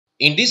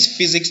In this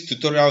physics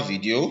tutorial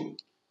video,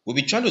 we'll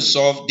be trying to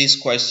solve this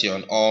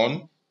question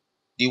on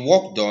the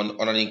work done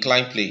on an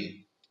inclined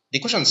plane. The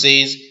question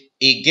says,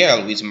 a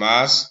girl with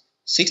mass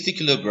 60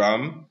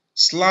 kg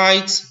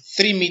slides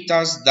 3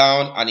 meters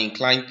down an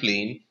inclined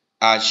plane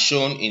as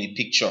shown in the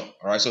picture.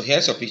 Alright, so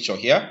here's a picture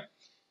here.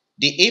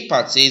 The A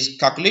part says,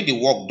 calculate the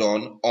work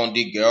done on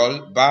the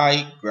girl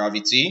by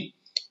gravity.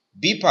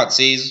 B part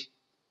says,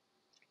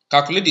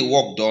 calculate the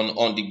work done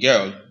on the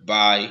girl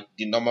by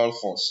the normal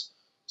force.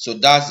 So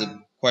that's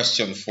the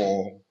question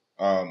for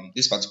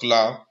this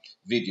particular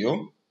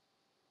video.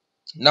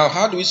 Now,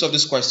 how do we solve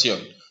this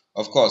question?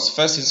 Of course,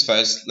 first things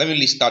first, let me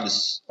list out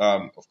this,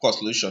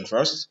 solution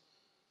first.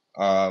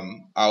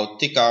 I'll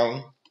take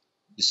out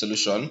the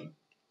solution.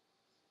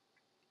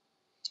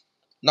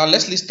 Now,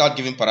 let's list out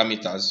given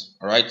parameters.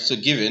 All right, so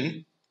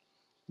given,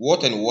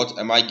 what and what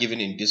am I given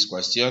in this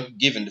question?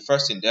 Given the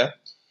first thing there,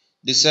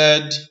 they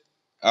said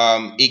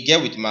a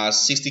girl with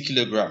mass 60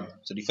 kg.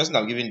 So the first thing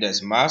I'm giving there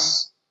is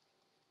mass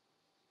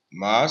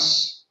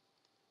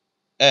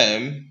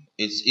m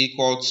is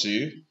equal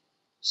to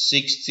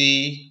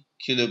 60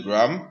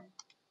 kg.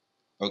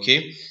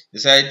 Okay, they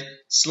said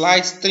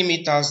slides 3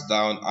 meters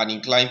down an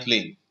inclined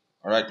plane.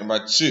 All right, number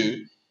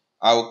 2,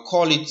 I will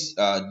call it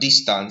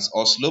distance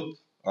or slope.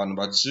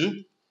 Number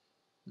 2,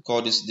 we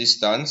call this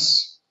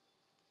distance.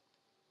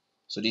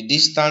 So the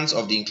distance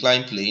of the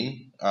inclined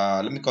plane,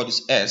 let me call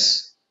this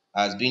S,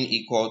 as being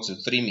equal to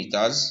 3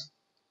 meters.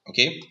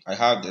 Okay, I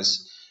have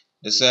this.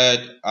 They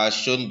said as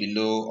shown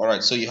below. All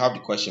right, so you have the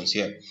questions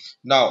here.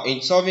 Now,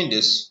 in solving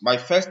this, my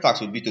first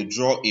task would be to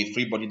draw a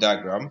free body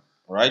diagram.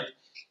 All right,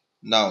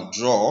 now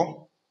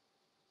draw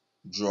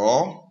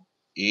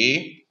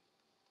a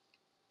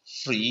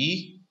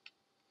free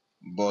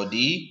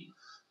body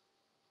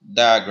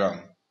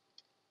diagram.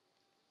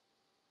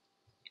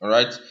 All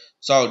right,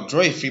 so I'll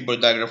draw a free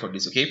body diagram for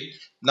this. Okay,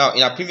 now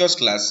in our previous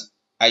class,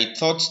 I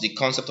taught the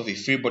concept of a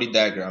free body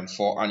diagram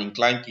for an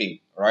inclined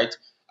plane. All right,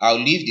 I'll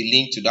leave the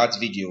link to that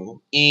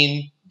video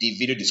in the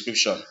video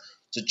description.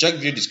 To check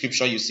video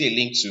description, you see a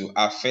link to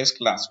our first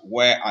class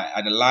where I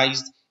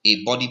analyzed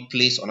a body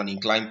placed on an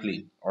inclined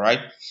plane. All right,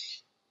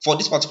 for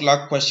this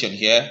particular question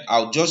here,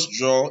 I'll just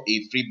draw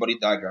a free body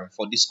diagram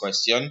for this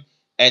question.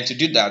 And to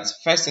do that,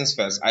 first things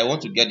first, I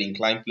want to get the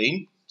inclined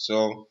plane.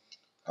 So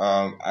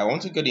I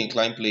want to get the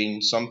inclined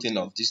plane something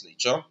of this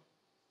nature.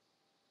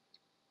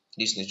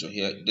 This nature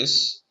here,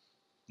 this.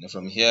 And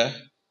from here,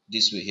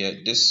 this way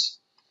here, this.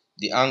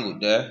 The angle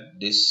there,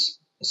 this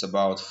is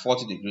about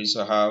 40 degrees.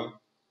 So I have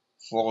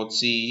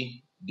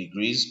 40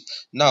 degrees.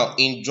 Now,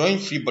 in drawing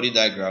free body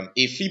diagram,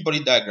 a free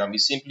body diagram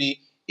is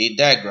simply a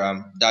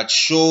diagram that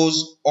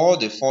shows all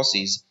the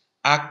forces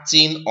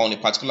acting on a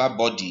particular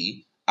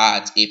body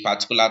at a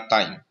particular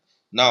time.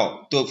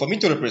 Now, for me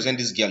to represent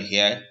this girl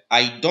here,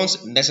 I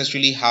don't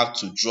necessarily have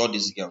to draw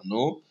this girl.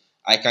 No,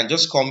 I can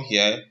just come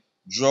here,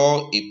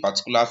 draw a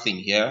particular thing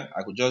here.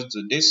 I could just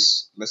do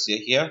this. Let's say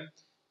here,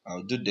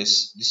 I'll do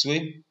this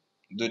way,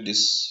 do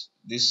this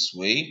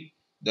way,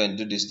 then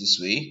do this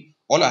way.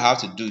 All I have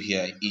to do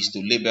here is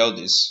to label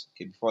this.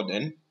 Okay, before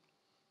then,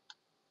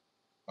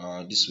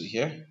 this way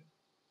here.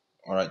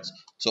 All right,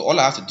 so all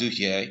I have to do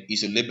here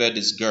is to label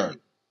this girl,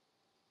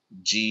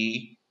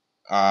 G-I-R-L.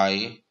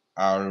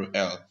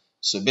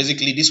 So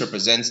basically, this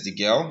represents the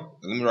girl.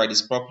 Let me write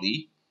this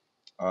properly.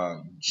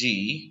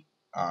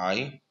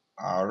 G-I-R-L.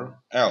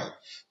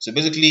 So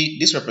basically,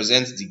 this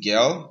represents the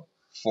girl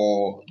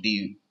for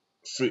the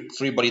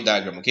free body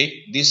diagram.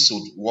 Okay, this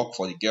would work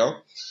for the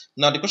girl.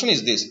 Now the question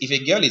is this: if a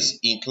girl is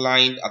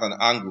inclined at an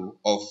angle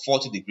of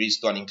 40 degrees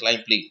to an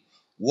inclined plane,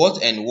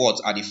 what and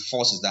what are the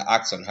forces that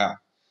act on her?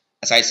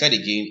 As I said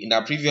again, in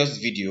our previous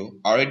video,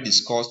 I already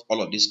discussed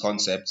all of these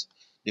concepts.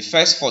 The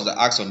first force that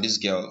acts on this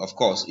girl, of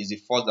course, is the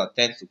force that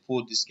tends to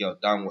pull this girl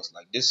downwards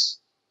like this.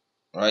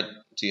 Alright,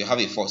 so you have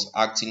a force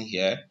acting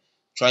here,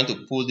 trying to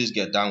pull this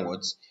girl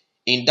downwards.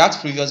 In that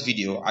previous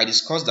video, I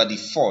discussed that the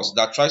force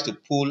that tries to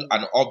pull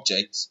an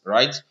object,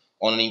 right,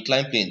 on an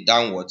inclined plane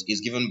downwards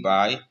is given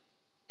by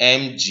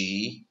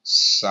mg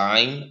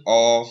sine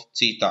of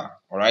theta.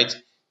 Alright,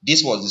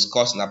 this was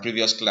discussed in our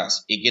previous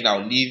class. Again,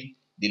 I'll leave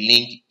the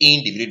link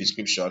in the video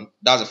description.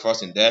 That's the first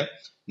thing there.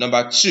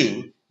 Number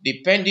 2,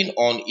 depending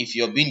on if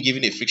you're being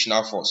given a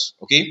frictional force.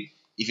 Okay,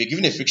 if you're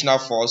given a frictional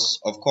force,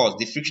 of course,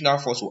 the frictional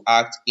force will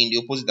act in the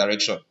opposite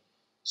direction.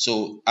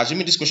 So,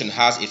 assuming this question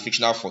has a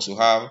frictional force, we'll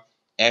have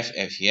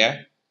FF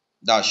here,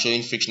 that's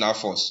showing frictional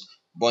force.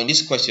 But in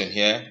this question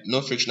here,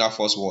 no frictional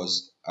force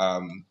was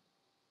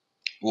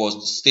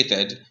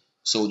stated,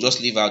 so just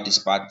leave out this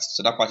part.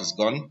 So that part is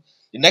gone.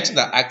 The next thing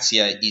that acts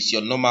here is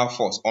your normal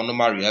force or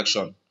normal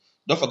reaction.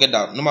 Don't forget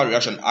that normal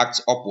reaction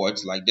acts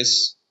upwards like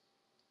this.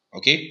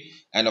 Okay,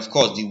 and of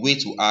course the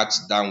weight will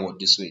act downward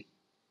this way.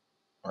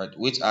 All right,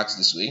 weight acts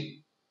this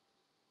way.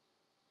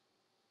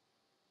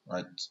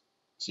 Right,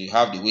 so you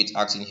have the weight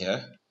acting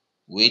here.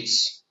 Weight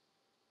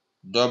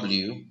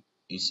W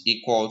is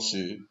equal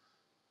to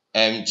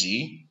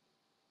mg.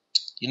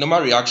 The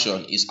normal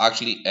reaction is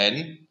actually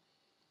N.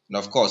 And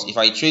of course, if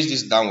I trace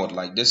this downward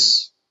like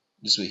this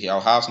way here, I'll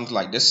have something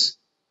like this.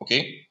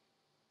 Okay.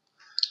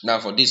 Now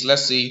for this,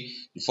 let's say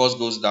the force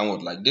goes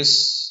downward like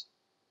this.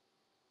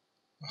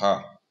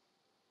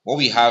 What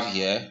we have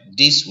here,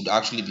 this would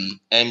actually be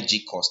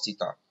mg cos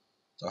theta.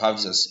 So I have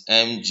this as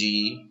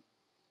mg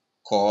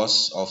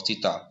cos of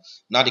theta.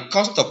 Now the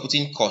concept of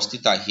putting cos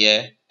theta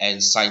here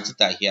and sin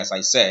theta here, as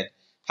I said,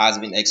 has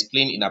been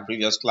explained in a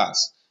previous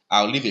class.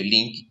 I'll leave a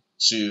link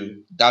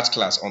to that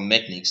class on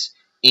mechanics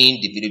in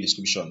the video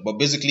description. But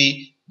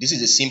basically, this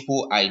is a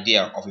simple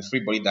idea of a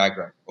free body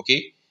diagram.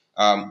 Okay.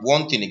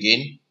 One thing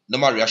again,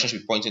 normal reaction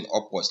should be pointing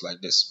upwards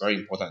like this. Very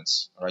important.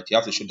 All right. You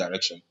have to show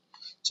direction.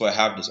 So I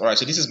have this. All right.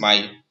 So this is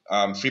my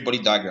free body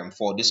diagram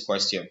for this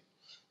question.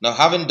 Now,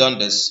 having done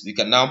this, we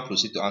can now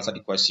proceed to answer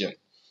the question.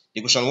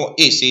 The question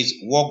A says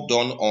work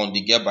done on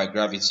the girl by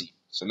gravity.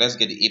 So let's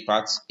get the A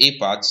part. A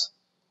part,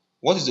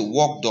 what is the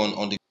work done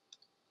on the?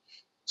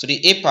 So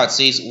the A part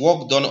says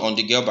work done on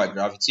the girl by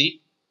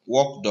gravity.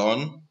 Work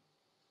done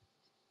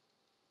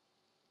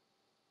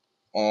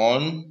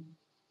on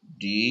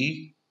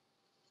the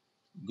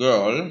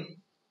girl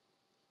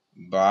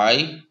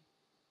by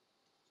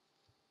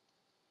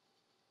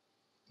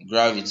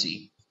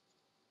gravity.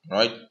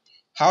 Right?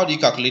 How do you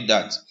calculate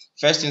that?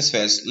 First things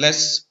first,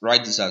 let's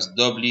write this as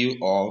W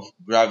of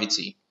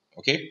gravity.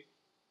 Okay?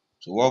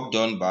 So work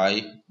done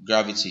by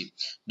gravity.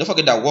 Don't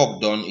forget that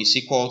work done is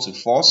equal to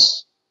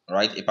force,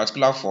 right? A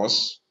particular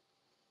force.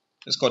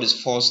 Let's call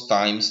this force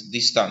times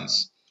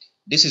distance.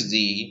 This is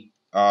the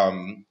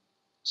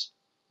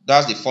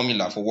that's the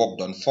formula for work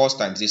done, force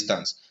times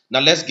distance. Now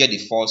let's get the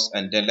force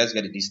and then let's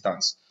get the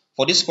distance.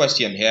 For this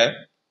question here,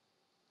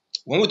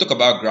 when we talk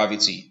about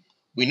gravity,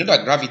 we know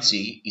that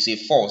gravity is a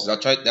force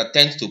that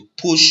tends to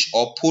push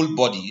or pull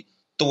body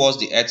towards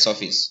the earth's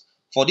surface.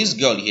 For this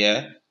girl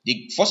here,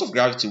 the force of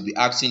gravity will be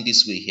acting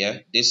this way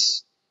here,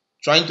 this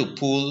trying to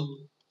pull.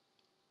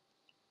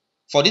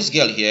 For this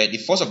girl here, the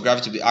force of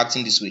gravity will be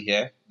acting this way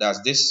here,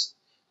 that's this,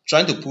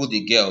 trying to pull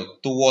the girl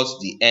towards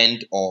the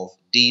end of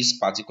this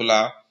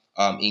particular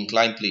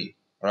inclined plane.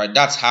 All right,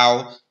 that's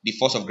how the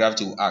force of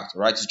gravity will act.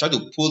 Right, to try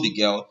to pull the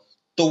girl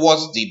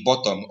towards the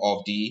bottom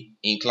of the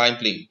inclined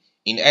plane.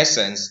 In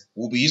essence,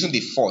 we'll be using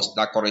the force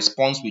that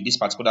corresponds with this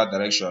particular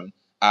direction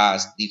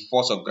as the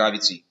force of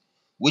gravity,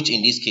 which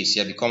in this case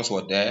here becomes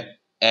what there,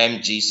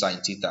 mg sine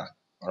theta.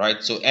 All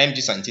right, so mg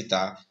sine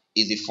theta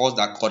is the force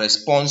that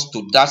corresponds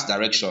to that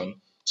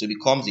direction, so it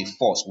becomes the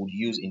force we'll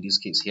use in this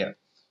case here.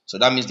 So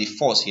that means the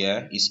force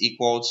here is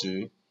equal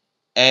to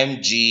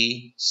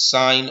mg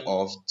sine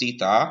of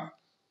theta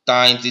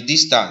times the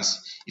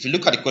distance. If you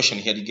look at the question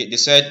here, they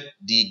said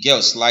the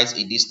girl slides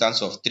a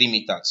distance of 3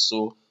 meters.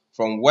 So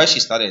from where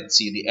she started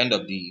till the end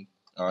of the,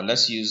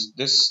 let's use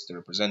this to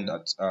represent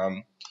that.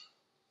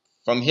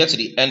 From here to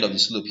the end of the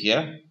slope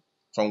here,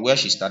 from where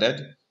she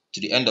started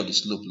to the end of the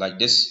slope like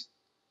this,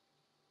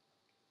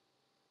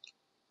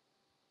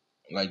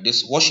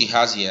 what she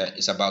has here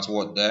is about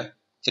what there,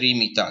 3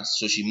 meters.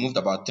 So she moved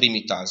about 3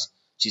 meters.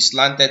 She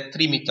slanted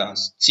 3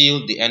 meters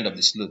till the end of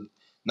the slope.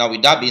 Now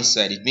with that being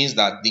said, it means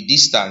that the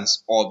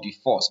distance of the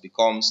force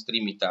becomes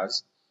 3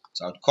 meters.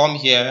 So I'll come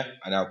here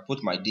and I'll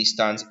put my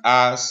distance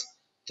as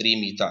 3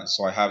 meters.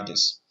 So I have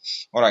this.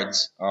 All right,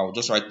 I'll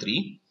just write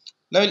 3.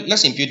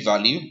 Let's impute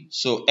value.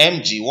 So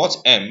mg, what's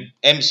m?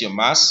 M is your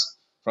mass.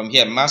 From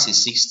here, mass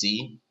is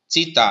 60.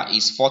 Theta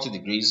is 40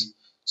 degrees.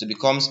 So it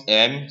becomes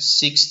m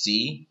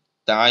 60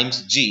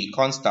 times g,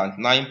 constant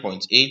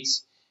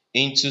 9.8,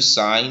 into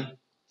sine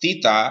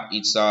theta,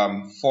 it's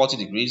 40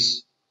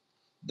 degrees,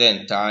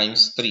 then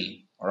times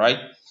 3. All right,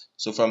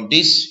 so from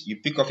this you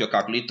pick up your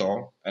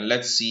calculator and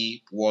let's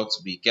see what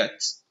we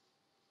get.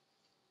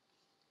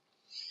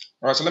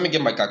 All right, so let me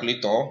get my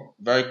calculator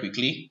very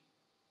quickly.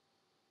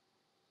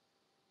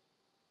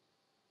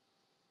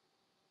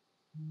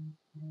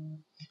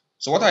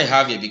 So what I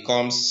have here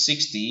becomes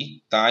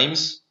 60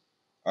 times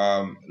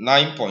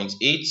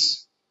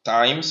 9.8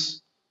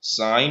 times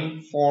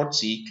sine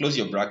 40, close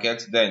your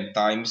bracket, then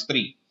times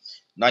 3.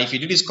 Now if you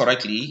do this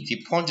correctly, if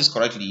you punch this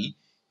correctly,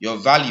 your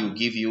value will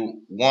give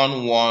you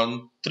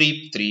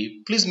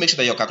 1133. Please make sure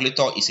that your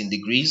calculator is in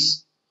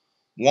degrees.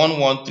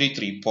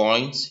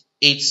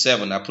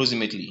 1133.87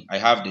 approximately. I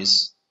have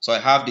this. So I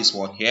have this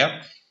one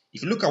here.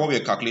 If you look at what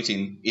we're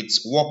calculating,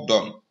 it's work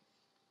done.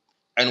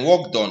 And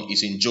work done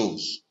is in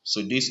joules.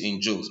 So this in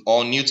joules,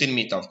 or Newton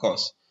meter, of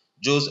course.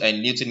 Joules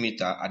and Newton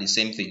meter are the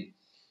same thing.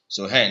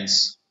 So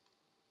hence,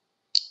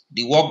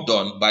 the work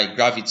done by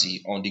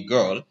gravity on the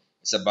girl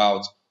is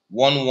about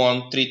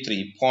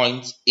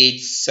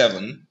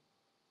 1133.87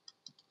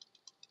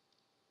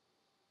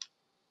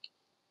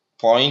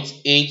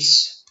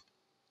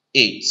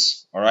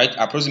 all right,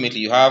 approximately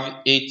you have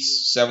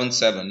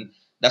 877,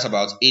 that's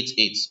about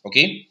 88.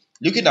 Okay,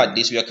 looking at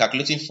this, we are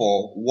calculating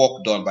for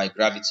work done by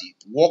gravity.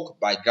 Work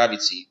by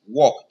gravity,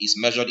 work is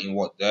measured in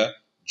what? The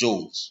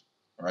joules.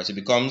 All right, so it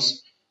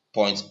becomes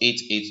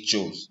 0.88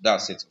 joules.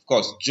 That's it. Of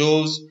course,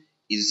 joules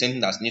is the same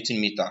thing as Newton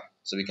meter,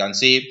 so we can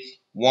say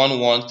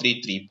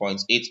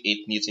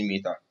 1133.88 Newton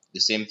meter, the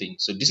same thing.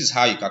 So this is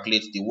how you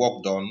calculate the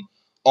work done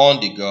on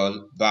the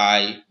girl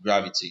by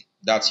gravity.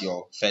 That's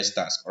your first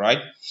task. All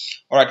right,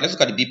 let's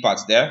look at the B part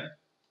there.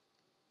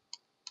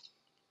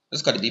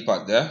 Let's look at the B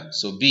part there.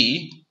 So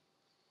B,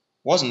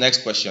 what's the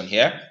next question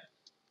here?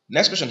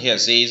 Next question here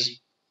says,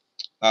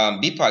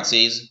 B part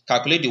says,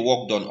 calculate the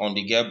work done on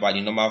the girl by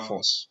the normal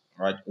force.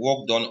 All right,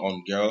 work done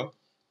on girl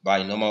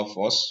by normal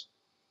force.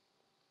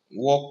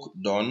 Work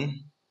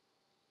done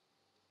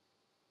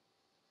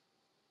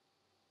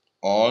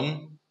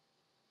on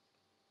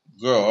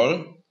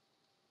girl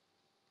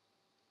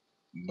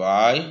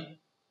by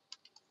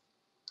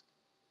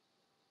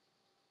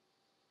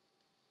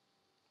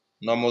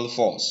normal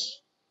force.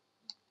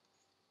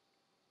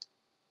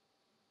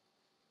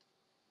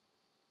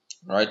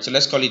 All right, so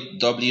let's call it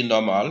W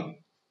normal.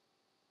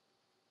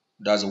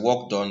 That's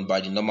work done by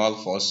the normal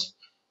force,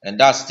 and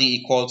that's still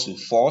equal to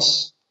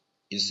force.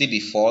 It still be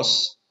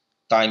force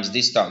times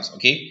distance.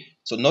 Okay,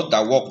 so note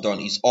that work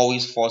done is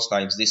always force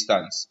times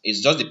distance.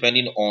 It's just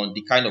depending on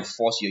the kind of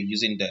force you're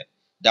using there.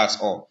 That's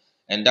all,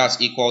 and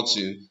that's equal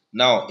to,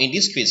 now in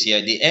this case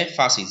here, the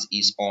emphasis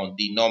is on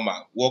the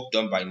normal, work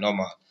done by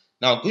normal.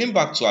 Now going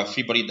back to our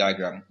free body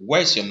diagram,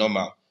 where's your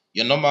normal?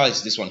 Your normal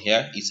is this one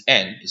here. It's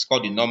N. It's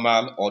called the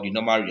normal or the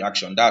normal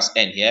reaction. That's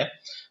N here.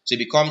 So it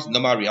becomes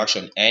normal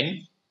reaction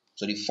N.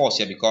 So the force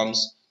here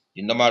becomes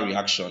the normal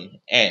reaction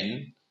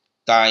N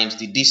times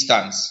the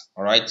distance.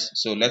 All right.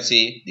 So let's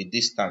say the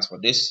distance for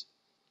this.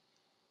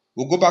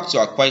 We'll go back to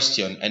our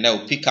question and then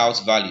we'll pick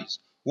out values.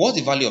 What's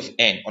the value of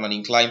N on an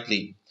inclined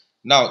plane?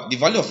 Now, the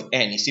value of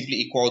N is simply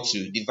equal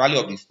to the value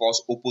of the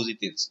force opposite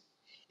it.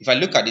 If I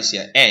look at this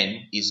here,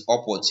 N is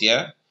upwards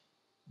here.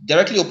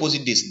 Directly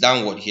opposite this,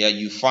 downward here,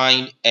 you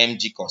find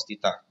mg cos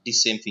theta.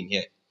 This same thing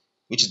here,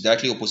 which is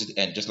directly opposite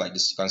N, just like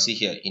this. You can see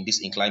here in this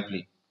inclined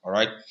plane. All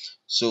right.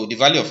 So the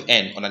value of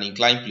N on an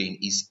inclined plane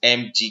is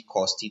mg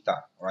cos theta.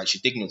 All right. You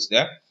should take notes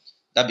there.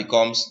 That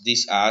becomes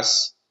this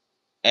as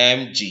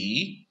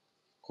mg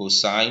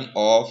cosine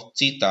of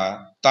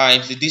theta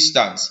times the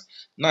distance.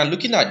 Now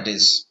looking at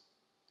this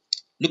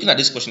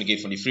question again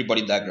from the free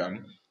body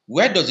diagram,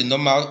 where does the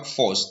normal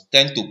force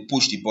tend to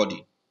push the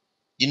body?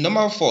 The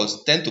normal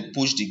force tend to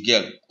push the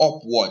girl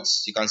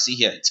upwards. You can see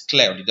here, it's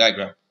clear on the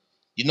diagram.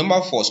 The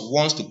normal force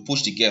wants to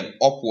push the girl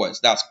upwards.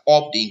 That's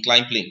up the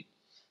inclined plane.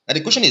 Now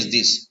the question is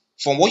this,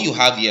 from what you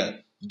have here,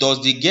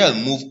 does the girl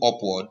move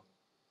upward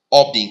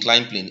up the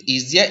inclined plane?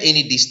 Is there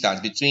any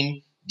distance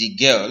between the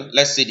girl?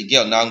 Let's say the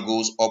girl now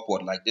goes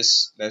upward like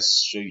this.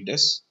 Let's show you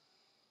this.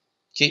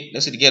 Okay,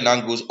 let's say the girl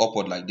now goes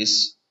upward like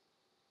this,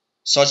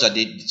 such that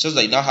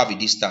you now have a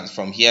distance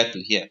from here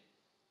to here,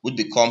 which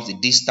becomes the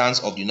distance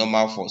of the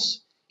normal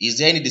force. Is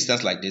there any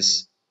distance like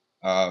this?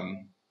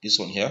 This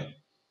one here.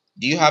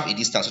 Do you have a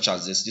distance such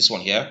as this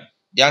one here?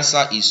 The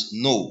answer is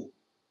no.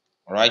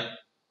 All right.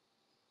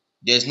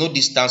 There's no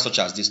distance such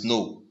as this.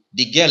 No.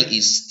 The girl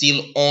is still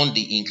on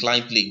the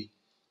inclined plane.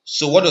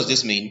 So what does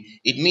this mean?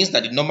 It means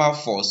that the normal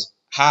force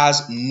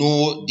has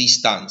no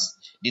distance.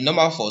 The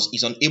normal force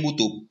is unable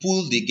to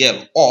pull the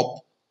girl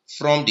up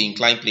from the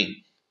inclined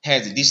plane.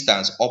 Hence, the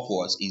distance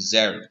upwards is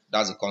 0.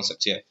 That's the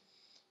concept here.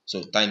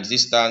 So times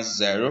distance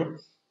 0.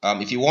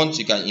 If you want,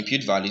 you can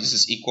impute value. This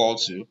is equal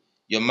to,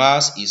 your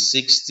mass is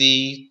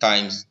 60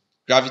 times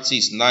gravity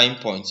is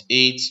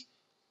 9.8.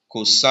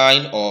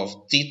 Cosine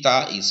of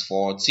theta is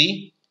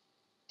 40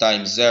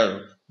 times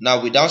 0. Now,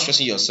 without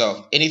stressing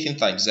yourself, anything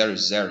times 0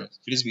 is 0.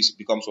 This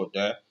becomes what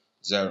there?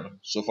 0.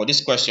 So for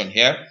this question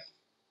here,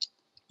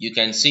 you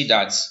can see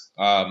that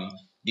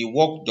the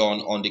work done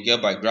on the girl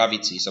by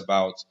gravity is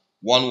about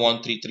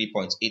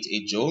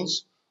 1133.88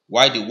 joules,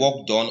 while the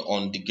work done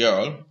on the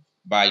girl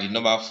by the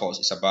normal force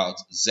is about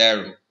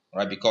 0,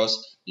 right?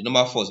 Because the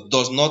normal force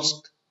does not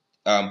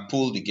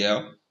pull the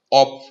girl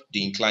up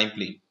the inclined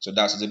plane. So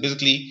that's so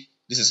basically,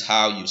 this is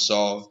how you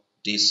solve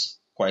this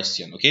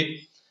question.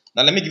 Okay.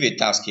 Now let me give you a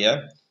task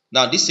here.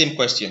 Now this same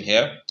question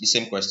here,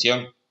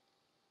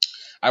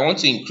 I want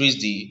to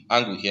increase the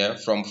angle here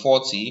from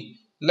 40.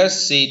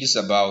 Let's say this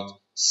is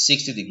about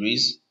 60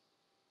 degrees.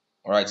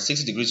 All right,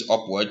 60 degrees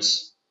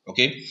upwards.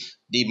 Okay.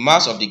 The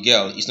mass of the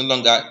girl is no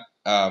longer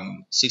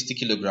 60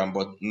 kilogram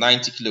but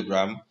 90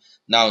 kilogram.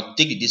 Now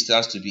take the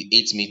distance to be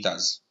 8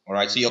 meters. All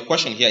right. So your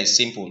question here is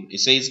simple. It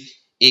says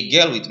a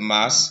girl with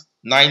mass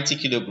 90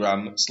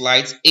 kilogram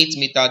slides 8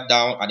 meters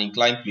down an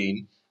inclined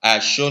plane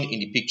as shown in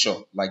the picture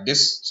like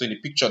this. So in the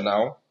picture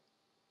now,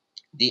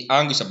 the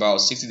angle is about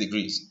 60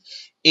 degrees.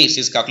 A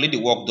says calculate the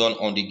work done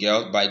on the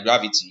girl by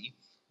gravity.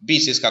 B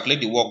says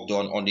calculate the work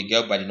done on the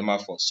girl by the normal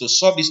force. So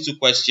solve these two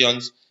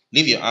questions,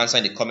 leave your answer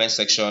in the comment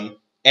section,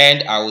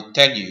 and I will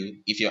tell you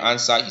if your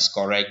answer is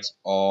correct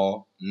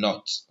or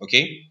not.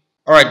 Okay.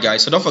 Alright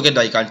guys, so don't forget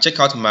that you can check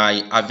out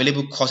my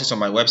available courses on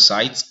my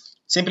website.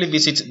 Simply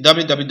visit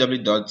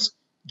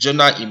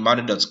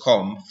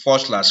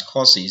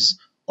www.jonahemmanuel.com/courses,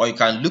 or you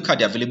can look at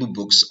the available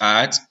books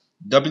at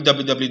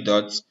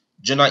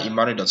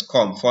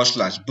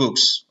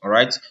www.jonahemmanuel.com/books.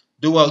 Alright,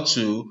 do well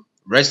to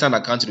register an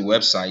account to the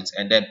website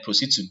and then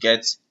proceed to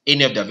get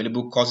any of the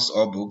available courses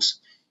or books.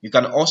 You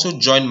can also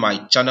join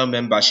my channel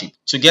membership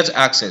to get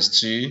access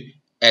to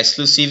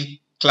exclusive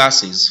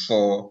classes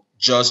for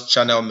just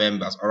channel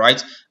members. All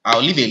right,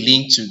 I'll leave a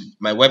link to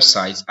my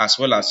website as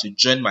well as to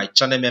join my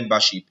channel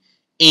membership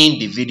in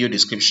the video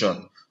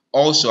description.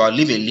 Also, I'll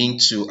leave a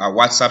link to our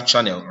WhatsApp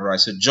channel. All right,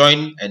 so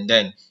join and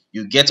then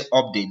you get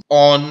update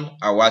on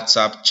our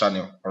WhatsApp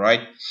channel. All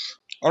right.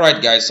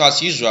 Alright guys, so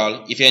as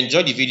usual, if you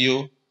enjoyed the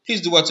video,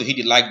 please do well to hit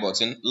the like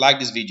button, like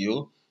this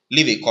video,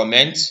 leave a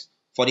comment.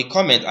 For the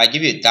comment, I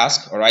give you a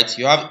task, alright,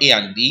 you have A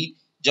and B,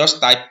 just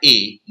type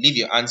A, leave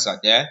your answer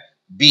there,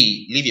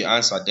 B, leave your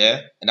answer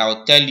there, and I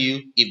will tell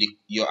you if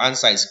your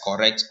answer is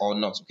correct or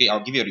not. Okay,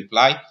 I'll give you a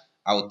reply,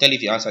 I will tell you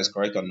if your answer is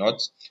correct or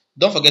not.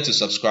 Don't forget to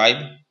subscribe,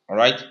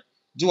 alright,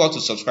 do well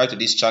to subscribe to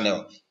this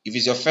channel. If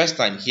it's your first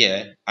time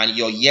here and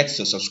you're yet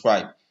to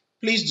subscribe,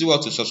 please do well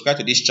to subscribe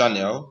to this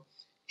channel.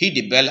 Hit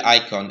the bell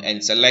icon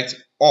and select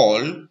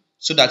all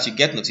so that you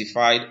get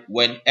notified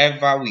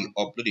whenever we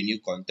upload a new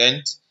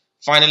content.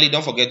 Finally,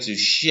 don't forget to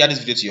share this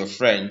video to your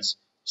friends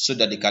so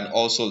that they can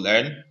also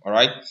learn.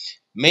 Alright,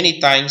 many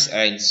thanks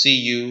and see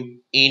you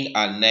in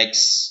our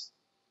next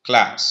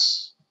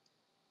class.